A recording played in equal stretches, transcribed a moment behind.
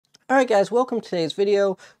Alright guys, welcome to today's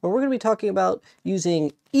video where we're going to be talking about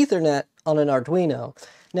using Ethernet on an Arduino.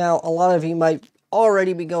 Now, a lot of you might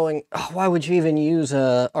already be going, oh, why would you even use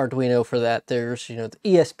a Arduino for that? There's, the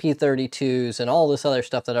ESP32s and all this other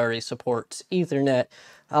stuff that already supports Ethernet.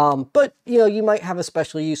 But you might have a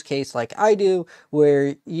special use case like I do,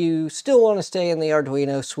 where you still want to stay in the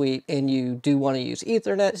Arduino suite and you do want to use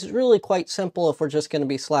Ethernet. It's really quite simple if we're just going to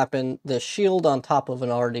be slapping the Sheild on top of an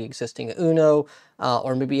already existing Uno,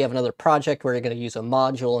 or maybe you have another project where you're going to use a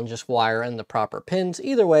module and just wire in the proper pins.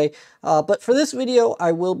 Either way, but for this video,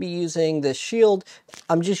 I will be using this Sheild.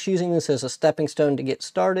 I'm just using this as a stepping stone to get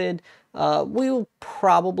started. We'll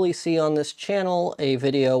probably see on this channel a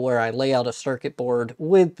video where I lay out a circuit board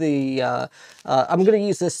with the, I'm going to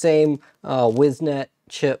use this same WIZnet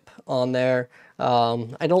chip on there.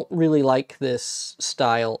 I don't really like this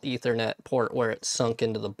style Ethernet port where it's sunk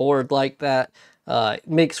into the board like that. It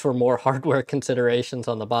makes for more hardware considerations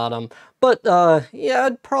on the bottom. But yeah,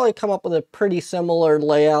 I'd probably come up with a pretty similar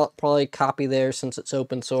layout, probably copy there since it's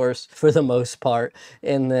open source for the most part,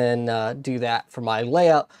 and then do that for my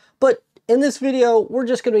layout. But in this video, we're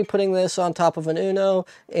just going to be putting this on top of an Uno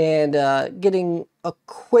and getting a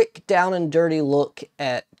quick down and dirty look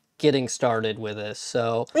at getting started with this.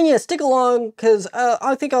 So, and yeah, stick along because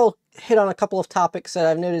I think I'll hit on a couple of topics that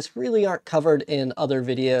I've noticed really aren't covered in other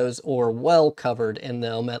videos, or well covered in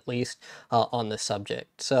them at least, on this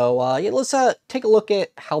subject. So yeah, let's take a look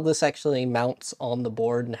at how this actually mounts on the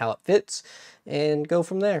board and how it fits, and go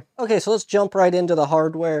from there. Okay, so let's jump right into the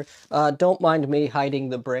hardware. Don't mind me hiding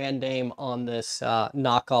the brand name on this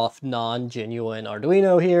knockoff, non-genuine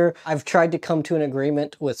Arduino here. I've tried to come to an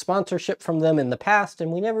agreement with sponsorship from them in the past,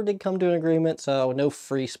 and we never did come to an agreement, so no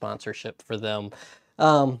free sponsorship for them.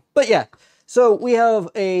 But yeah, so we have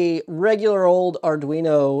a regular old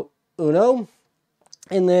Arduino Uno,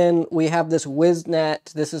 and then we have this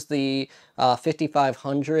WIZnet. This is the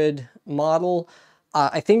 5500 model.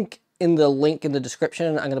 I think in the link in the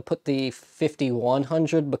description, I'm going to put the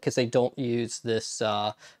 5100 because they don't use this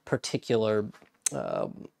particular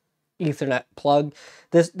Ethernet plug.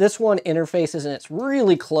 This one interfaces, and it's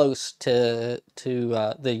really close to the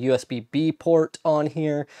USB-B port on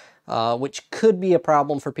here, which could be a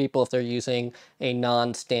problem for people if they're using a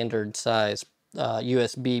non-standard size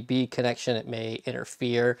USB-B connection. It may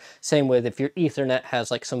interfere. Same with if your Ethernet has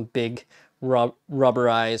like some big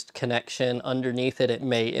rubberized connection underneath it, it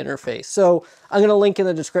may interface. So I'm going to link in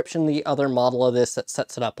the description the other model of this that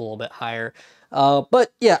sets it up a little bit higher.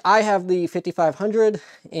 But yeah, I have the 5500,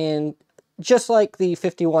 and just like the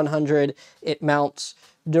 5100, it mounts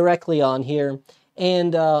directly on here.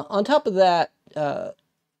 And on top of that,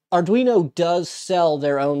 Arduino does sell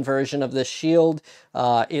their own version of this Sheild.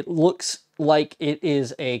 It looks like it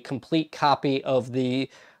is a complete copy of the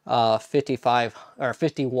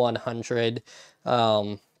 5100.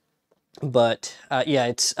 But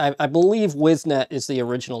yeah, I believe WIZnet is the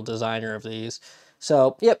original designer of these.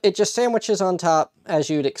 So yep, it just sandwiches on top as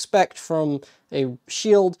you'd expect from a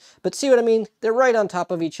Sheild, but see what I mean? They're right on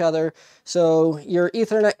top of each other. So your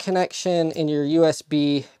Ethernet connection and your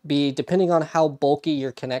USB-B, depending on how bulky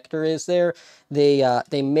your connector is there, they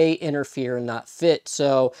may interfere and not fit.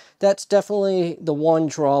 So that's definitely the one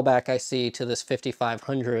drawback I see to this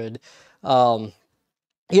 5500. You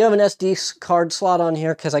have an SD card slot on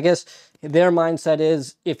here because I guess their mindset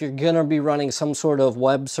is if you're going to be running some sort of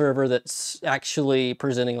web server that's actually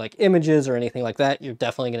presenting like images or anything like that, you're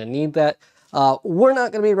definitely going to need that. We're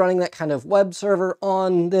not going to be running that kind of web server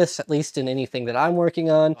on this, at least in anything that I'm working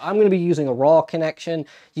on. I'm going to be using a raw connection.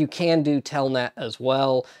 You can do Telnet as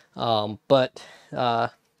well, but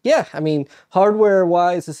yeah, I mean,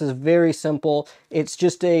 hardware-wise, this is very simple. It's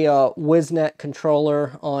just a WIZnet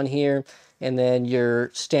controller on here, and then your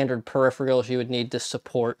standard peripherals you would need to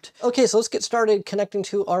support. Okay, so let's get started connecting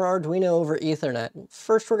to our Arduino over Ethernet.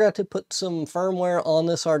 First, we're going to put some firmware on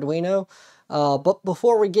this Arduino. But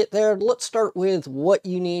before we get there, let's start with what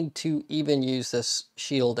you need to even use this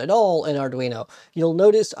Sheild at all in Arduino. You'll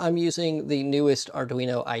notice I'm using the newest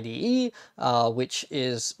Arduino IDE, which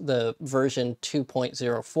is the version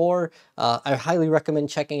 2.04. I highly recommend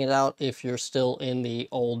checking it out if you're still in the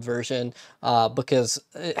old version, because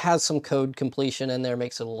it has some code completion in there,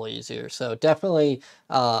 makes it a little easier. So definitely,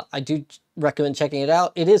 I do recommend checking it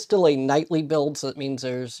out. It is still a nightly build, so that means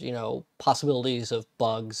there's, you know, possibilities of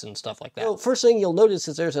bugs and stuff like that. So first thing you'll notice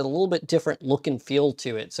is there's a little bit different look and feel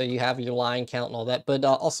to it. So you have your line count and all that, but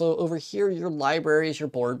also over here, your libraries, your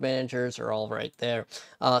board managers are all right there.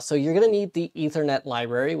 So you're going to need the Ethernet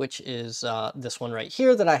library, which is this one right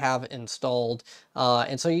here that I have installed.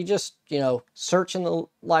 And so you just, you know, search in the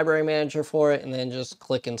library manager for it and then just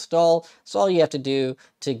click install. So all you have to do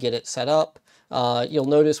to get it set up. You'll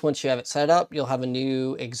notice once you have it set up, you'll have a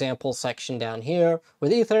new example section down here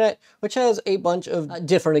with Ethernet, which has a bunch of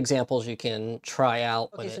different examples you can try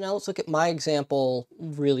out. Okay, so now let's look at my example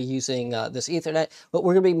really using this Ethernet. What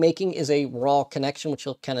we're going to be making is a raw connection, which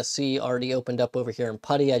you'll kind of see already opened up over here in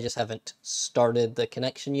Putty. I just haven't started the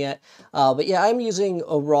connection yet. But yeah, I'm using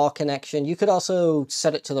a raw connection. You could also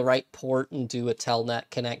set it to the right port and do a telnet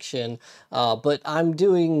connection. But I'm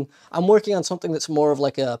working on something that's more of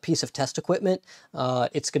like a piece of test equipment.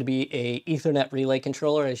 It's going to be a Ethernet relay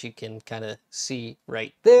controller, as you can kind of see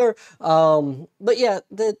right there. But yeah,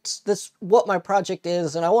 that's what my project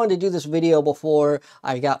is, and I wanted to do this video before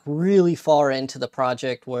I got really far into the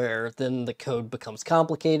project where then the code becomes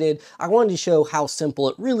complicated. I wanted to show how simple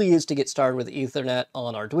it really is to get started with Ethernet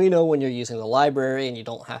on Arduino when you're using the library and you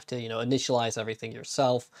don't have to, you know, initialize everything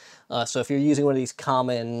yourself. So if you're using one of these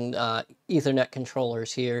common Ethernet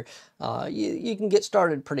controllers here, you can get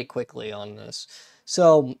started pretty quickly on this.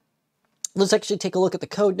 So let's actually take a look at the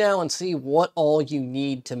code now and see what all you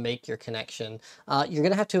need to make your connection. You're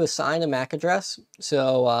going to have to assign a MAC address.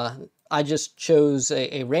 So I just chose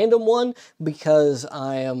a random one because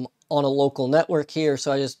I am on a local network here,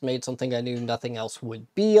 so I just made something I knew nothing else would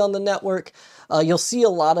be on the network. You'll see a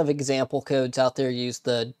lot of example codes out there use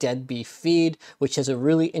the dead beef feed, which has a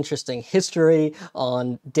really interesting history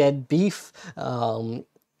on dead beef.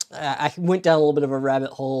 I went down a little bit of a rabbit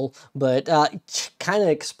hole, but kind of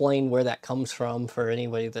explain where that comes from for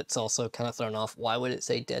anybody that's also kind of thrown off. Why would it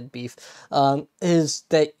say dead beef? Is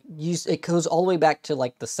that it goes all the way back to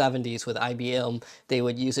like the 70s with IBM. They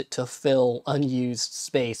would use it to fill unused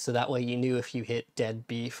space, so that way you knew if you hit dead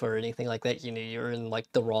beef or anything like that, you knew you were in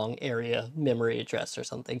like the wrong area memory address or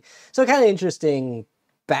something. So kind of interesting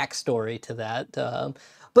backstory to that.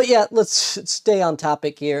 But yeah, let's stay on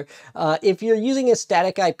topic here. If you're using a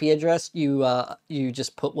static IP address, you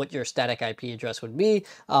just put what your static IP address would be.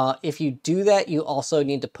 If you do that, you also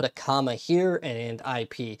need to put a comma here and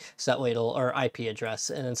IP, so that way or IP address,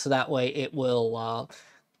 and so that way it will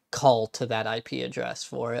call to that IP address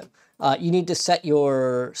for it. You need to set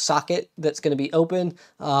your socket that's going to be open.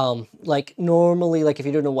 Like normally, like if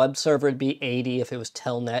you're doing a web server, it'd be 80. If it was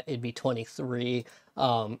telnet, it'd be 23.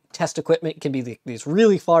 Test equipment can be these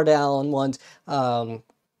really far down ones.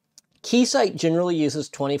 Keysight generally uses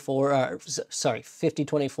 5024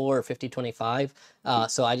 or 5025.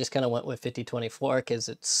 So I just kind of went with 5024 because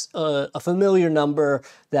it's a familiar number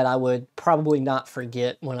that I would probably not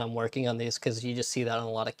forget when I'm working on these, because you just see that on a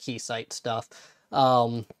lot of Keysight stuff.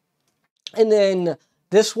 And then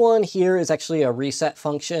this one here is actually a reset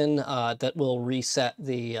function that will reset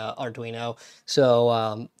the Arduino.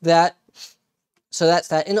 So that's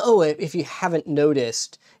that. And oh, if you haven't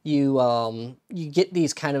noticed, you get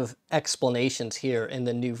these kind of explanations here in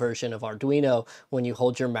the new version of Arduino. When you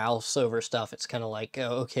hold your mouse over stuff, it's kind of like,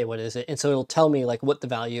 oh, okay, what is it? And so it'll tell me like what the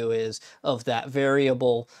value is of that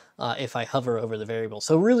variable if I hover over the variable.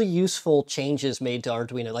 So really useful changes made to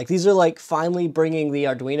Arduino. Like these are like finally bringing the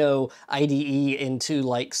Arduino IDE into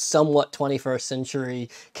like somewhat 21st century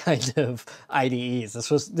kind of IDEs.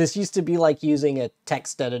 This used to be like using a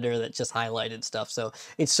text editor that just highlighted stuff. So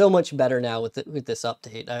it's so much better now with this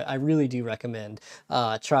update. I really do recommend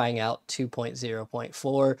trying out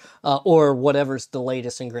 2.0.4 or whatever's the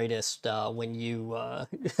latest and greatest when you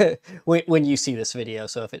when you see this video.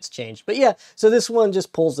 So if it's changed, but yeah, so this one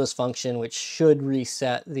just pulls this function, which should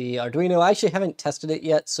reset the Arduino. I actually haven't tested it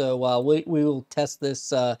yet, so we will test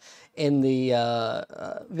this in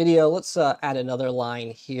the video. Let's add another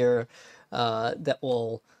line here that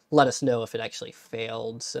will let us know if it actually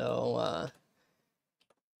failed. So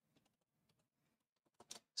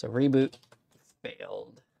reboot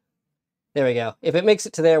failed. There we go. If it makes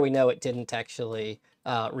it to there, we know it didn't actually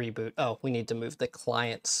reboot. Oh, we need to move the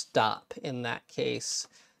client stop in that case.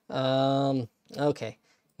 Okay.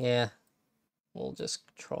 Yeah, we'll just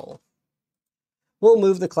control. We'll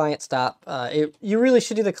move the client stop. You really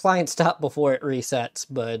should do the client stop before it resets,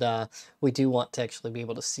 but we do want to actually be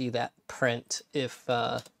able to see that print if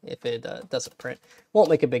it doesn't print. Won't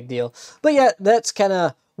make a big deal. But yeah, that's kind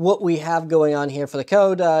of what we have going on here for the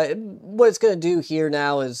code. What it's going to do here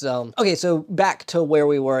now is, okay, so back to where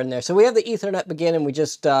we were in there. So we have the Ethernet begin, and we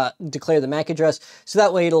just declare the MAC address. So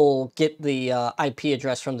that way it'll get the IP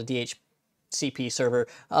address from the DHCP server.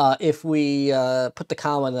 If we put the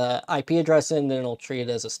comma and the IP address in, then it'll treat it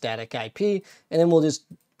as a static IP, and then we'll just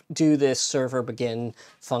do this server begin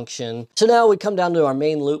function. So now we come down to our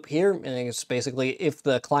main loop here, and it's basically if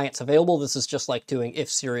the client's available. This is just like doing if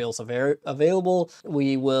serial's available.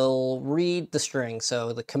 We will read the string.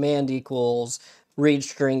 So the command equals read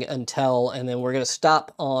string until, and then we're going to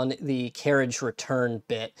stop on the carriage return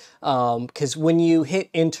bit, because when you hit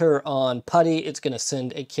enter on Putty, it's going to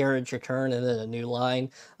send a carriage return and then a new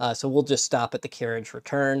line. So we'll just stop at the carriage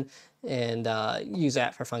return and use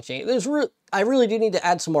that for functioning. I really do need to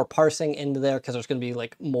add some more parsing into there, because there's going to be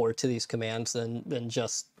like more to these commands than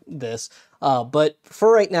just this. But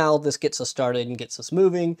for right now, this gets us started and gets us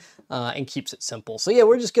moving and keeps it simple. So yeah,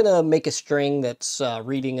 we're just going to make a string that's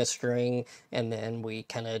reading a string, and then we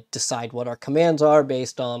kind of decide what our commands are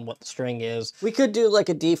based on what the string is. We could do like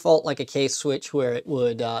a default, like a case switch, where it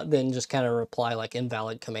would then just kind of reply like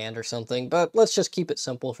invalid command or something. But let's just keep it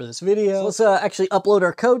simple for this video. So let's actually upload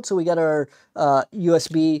our code. So we got our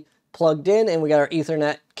USB plugged in, and we got our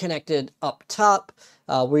Ethernet connected up top.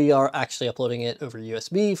 We are actually uploading it over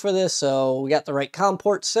USB for this, so we got the right COM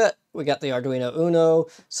port set. We got the Arduino Uno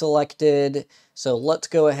selected. So let's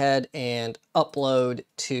go ahead and upload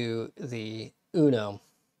to the Uno.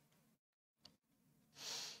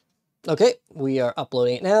 Okay, we are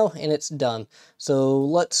uploading it now, and it's done. So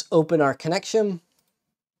let's open our connection.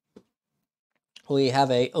 We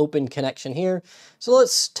have a open connection here. So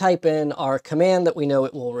let's type in our command that we know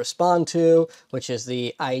it will respond to, which is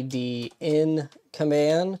the IDE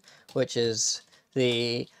command, which is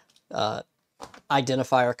the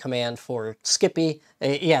identifier command for Skippy.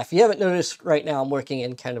 Yeah, if you haven't noticed, right now I'm working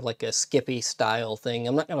in kind of like a Skippy style thing.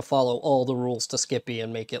 I'm not going to follow all the rules to Skippy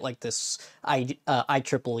and make it like this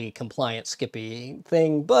IEEE compliant Skippy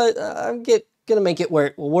thing, but I'm going to make it where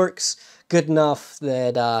it works good enough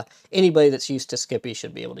that anybody that's used to Skippy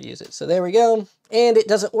should be able to use it. So there we go. And it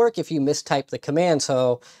doesn't work if you mistype the command.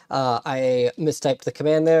 So I mistyped the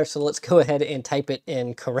command there. So let's go ahead and type it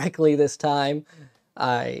in correctly this time.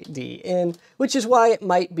 IDE, which is why it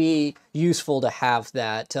might be useful to have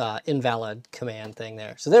that invalid command thing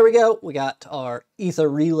there. So there we go. We got our Ether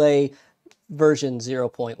Relay version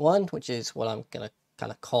 0.1, which is what I'm going to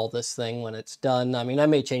kind of call this thing when it's done. I mean, I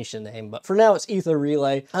may change the name, but for now it's Ether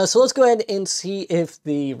Relay. So let's go ahead and see if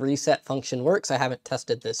the reset function works. I haven't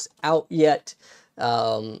tested this out yet.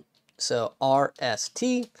 So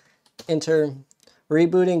RST, enter.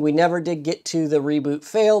 Rebooting, we never did get to the reboot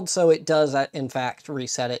failed, so it does in fact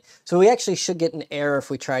reset it. So we actually should get an error if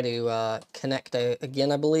we try to connect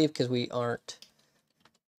again, I believe, because we aren't.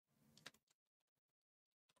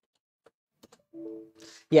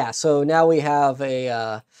 Yeah, so now we have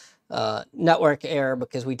a network error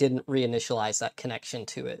because we didn't reinitialize that connection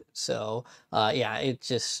to it. So yeah,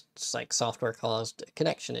 it's like software caused a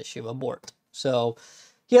connection issue, abort. So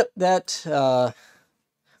yep, that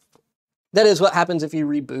is what happens if you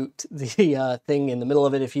reboot the thing in the middle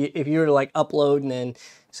of it. If you were to like upload and then,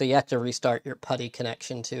 so you have to restart your Putty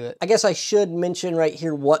connection to it. I guess I should mention right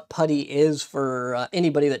here what Putty is for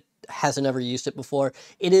anybody that hasn't ever used it before.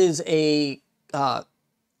 It is a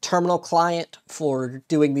terminal client for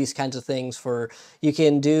doing these kinds of things. You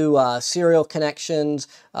can do serial connections,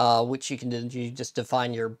 which you can do. You just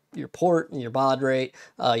define your port and your baud rate.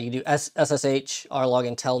 You can do SSH, RLog,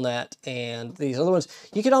 and Telnet, and these other ones.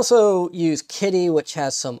 You can also use Kitty, which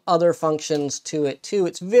has some other functions to it too.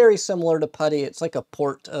 It's very similar to Putty. It's like a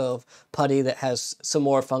port of Putty that has some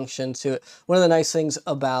more functions to it. One of the nice things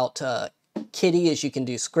about Kitty is you can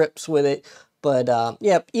do scripts with it. But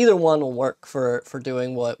yeah, either one will work for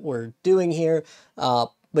doing what we're doing here.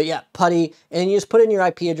 But yeah, Putty, and you just put in your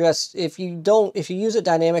IP address. If you use a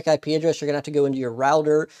dynamic IP address, you're gonna have to go into your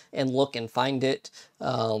router and look and find it.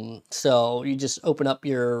 So you just open up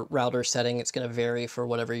your router setting. It's gonna vary for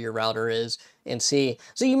whatever your router is and see.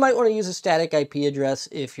 So you might want to use a static IP address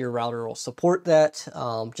if your router will support that,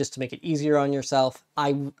 just to make it easier on yourself.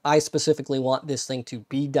 I specifically want this thing to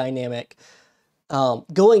be dynamic.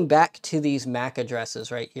 Going back to these MAC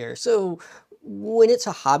addresses right here. So when it's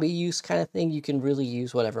a hobby use kind of thing, you can really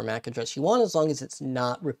use whatever MAC address you want, as long as it's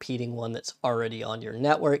not repeating one that's already on your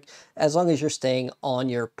network, as long as you're staying on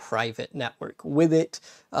your private network with it.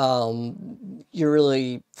 You're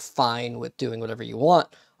really fine with doing whatever you want.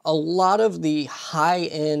 A lot of the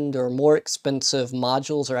high-end or more expensive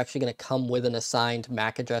modules are actually going to come with an assigned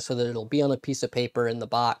MAC address, so that it'll be on a piece of paper in the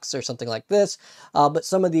box or something like this. But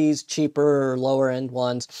some of these cheaper, lower-end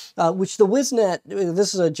ones, which the WIZnet,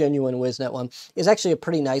 this is a genuine WIZnet one, is actually a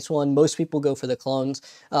pretty nice one. Most people go for the clones,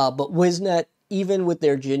 but WIZnet, even with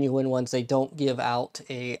their genuine ones, they don't give out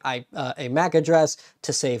a MAC address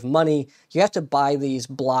to save money. You have to buy these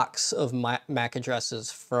blocks of MAC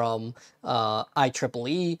addresses from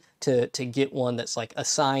IEEE to get one that's like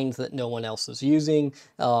assigned that no one else is using.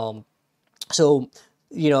 So,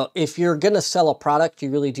 you know, if you're going to sell a product, you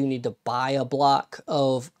really do need to buy a block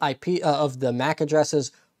of of the MAC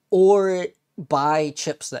addresses, or buy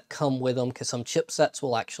chips that come with them, because some chipsets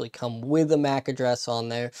will actually come with a MAC address on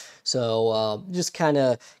there. So just kind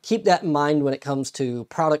of keep that in mind when it comes to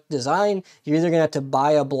product design. You're either going to have to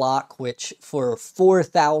buy a block, which for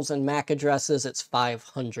 4,000 MAC addresses, it's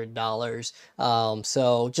 $500.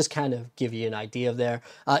 So just kind of give you an idea of there.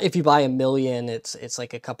 If you buy 1,000,000, it's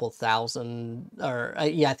like a couple thousand, or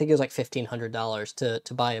yeah, I think it was like $1,500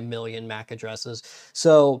 to buy 1,000,000 MAC addresses.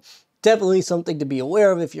 So definitely something to be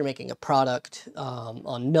aware of if you're making a product,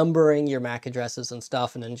 on numbering your MAC addresses and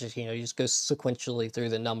stuff, and then just, you know, you just go sequentially through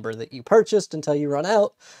the number that you purchased until you run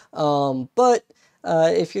out. But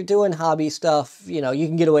if you're doing hobby stuff, you know, you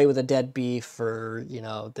can get away with a dead beef for, you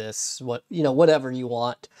know, whatever you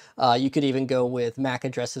want. You could even go with MAC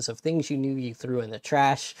addresses of things you knew you threw in the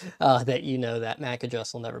trash, that you know that MAC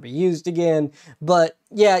address will never be used again. But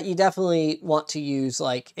yeah, you definitely want to use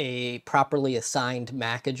like a properly assigned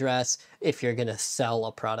MAC address if you're going to sell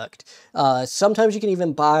a product. Sometimes you can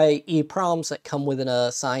even buy EEPROMs that come with an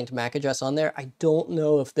assigned MAC address on there. I don't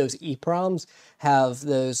know if those EEPROMs have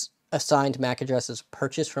those assigned MAC addresses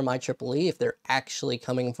purchased from IEEE, if they're actually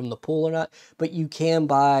coming from the pool or not, but you can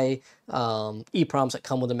buy EEPROMs that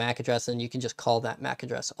come with a MAC address, and you can just call that MAC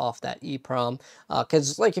address off that EEPROM.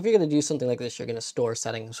 Because like if you're going to do something like this, you're going to store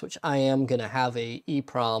settings, which I am going to have a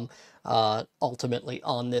EEPROM ultimately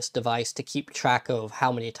on this device to keep track of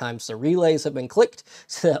how many times the relays have been clicked,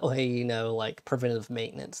 so that way, you know, like preventative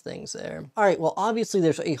maintenance things there. All right, well, obviously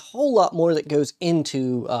there's a whole lot more that goes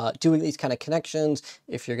into doing these kind of connections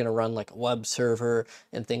if you're going to run like a web server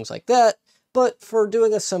and things like that. But for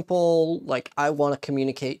doing a simple, like, I want to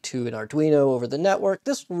communicate to an Arduino over the network,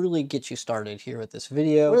 this will really get you started here with this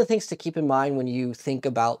video. One of the things to keep in mind when you think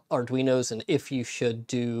about Arduinos and if you should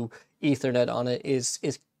do Ethernet on it is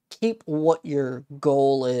keep what your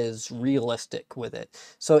goal is realistic with it.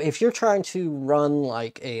 So if you're trying to run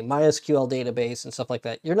like a MySQL database and stuff like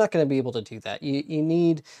that, you're not going to be able to do that. You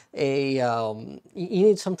need a you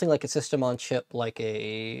need something like a system on chip, like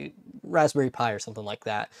a Raspberry Pi or something like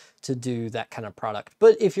that, to do that kind of product.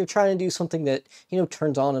 But if you're trying to do something that, you know,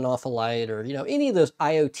 turns on and off a light, or, you know, any of those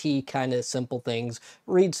IoT kind of simple things,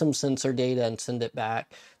 read some sensor data and send it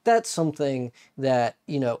back, that's something that,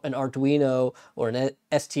 you know, an Arduino or an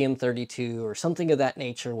STM32 or something of that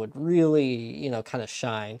nature would really, you know, kind of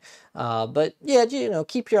shine. But yeah, you know,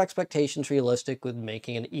 keep your expectations realistic with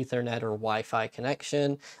making an Ethernet or Wi-Fi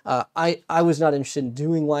connection. I was not interested in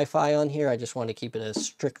doing Wi-Fi on here. I just wanted to keep it a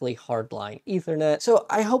strictly hardline Ethernet. So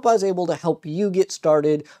I hope I was able to help you get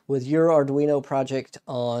started with your Arduino project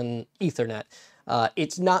on Ethernet.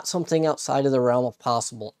 It's not something outside of the realm of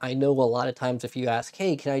possible. I know a lot of times if you ask,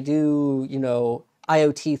 hey, can I do, you know,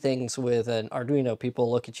 IoT things with an Arduino,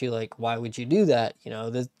 people look at you like, why would you do that? You know,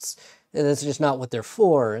 that's just not what they're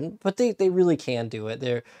for. But they really can do it.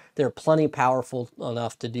 They're plenty powerful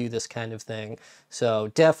enough to do this kind of thing. So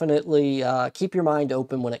definitely keep your mind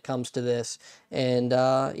open when it comes to this. And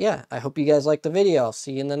yeah, I hope you guys liked the video. I'll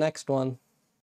see you in the next one.